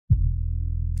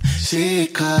She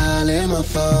calling my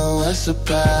phone, what's the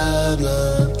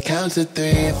problem? Count to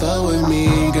 3, 4 with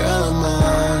me, girl, I'm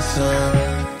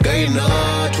awesome. Girl, you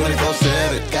know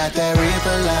 24/7. Got that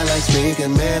reaper loud like speaker,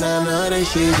 man, I know that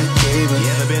she's a keeper.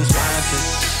 You ever been sponsored?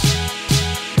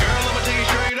 Girl, I'ma take it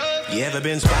straight up. You ever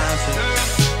been sponsored?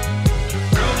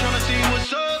 Girl, tryna see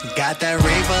what's up. Got that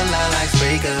reaper loud like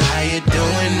speaker. How you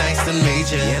doing? Nice to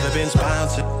meet you. You ever been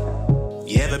sponsored?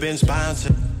 You ever been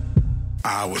sponsored?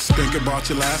 I was thinking about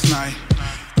you last night,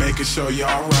 making sure you're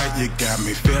alright. You got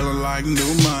me feeling like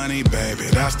new money, baby.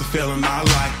 That's the feeling I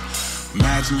like.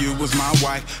 Imagine you was my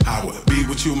wife, I would be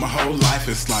with you my whole life.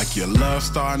 It's like your love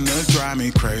starting to drive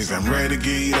me crazy. I'm ready to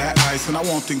give you that ice, and I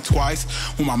won't think twice.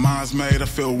 When my mind's made, I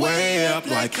feel way up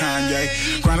like Kanye.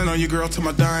 Grinding on your girl till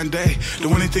my dying day.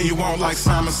 Do anything you want like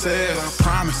Simon says. I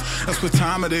promise, that's what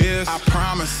time it is. I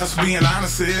promise, that's what being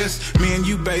honest is. Me and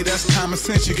you, babe, that's common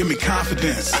sense. You give me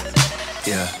confidence.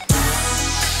 Yeah.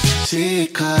 She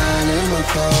calling my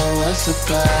phone, what's the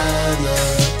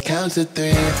problem? Count to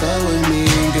 3, 4 with me,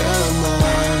 girl, I'm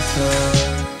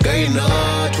awesome. Girl, you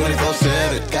know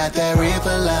 24/7. Got that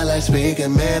reaper loud like speaker,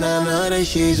 man, I know that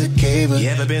she's a keeper. You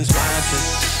ever been sponsored?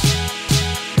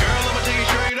 Girl, I'ma take it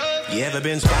straight up. You ever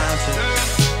been sponsored?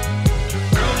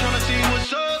 Girl, tryna see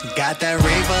what's up. Got that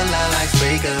reaper loud like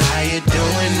speaker. How you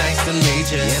doing? Nice to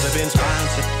meet you. You ever been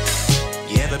sponsored?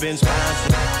 You ever been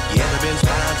sponsored? You ever been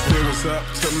sponsored? It was up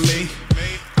to me,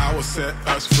 I would set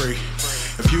us free.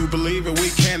 If you believe it, we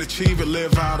can achieve it,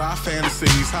 live out our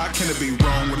fantasies. How can it be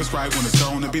wrong when it's right, when it's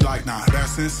on and be like, nah,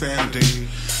 that's insanity.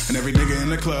 And every nigga in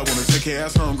the club wanna take your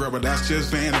ass home, girl, but that's just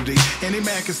vanity. Any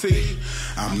man can see,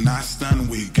 I'm not stunned,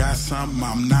 we got something,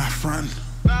 I'm not frontin'.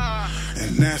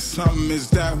 And that something is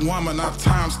that woman, our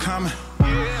time's coming.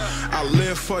 I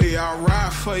live for you, I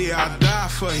ride for you, I die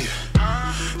for you.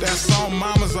 That's on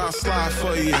mamas, I'll slide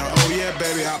for you. Oh yeah,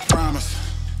 baby, I promise.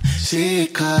 She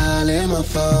calling my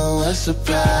phone, what's the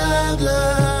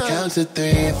problem? Count to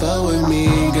 3, 4 with me,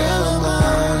 girl, I'm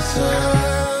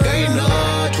awesome. Girl, you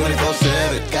know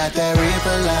 24/7. Got that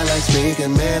reaper loud like speaker,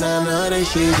 man, I know that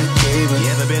she's a keeper.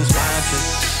 You ever been sponsored?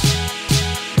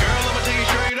 Girl, I'ma take it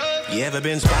straight up. You ever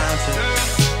been sponsored?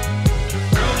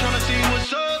 Girl, tryna see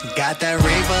what's up. Got that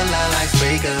reaper loud like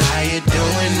speaker. How you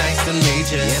doing? Nice to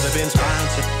meet you. You ever been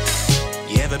sponsored?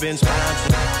 You ever been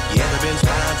sponsored? You ever been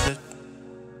sponsored?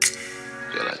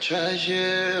 Girl, I trust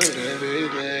you with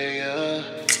everything, yeah.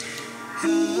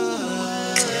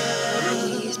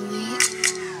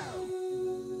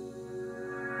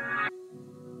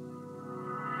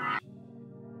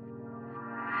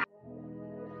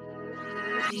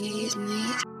 Please,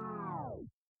 me.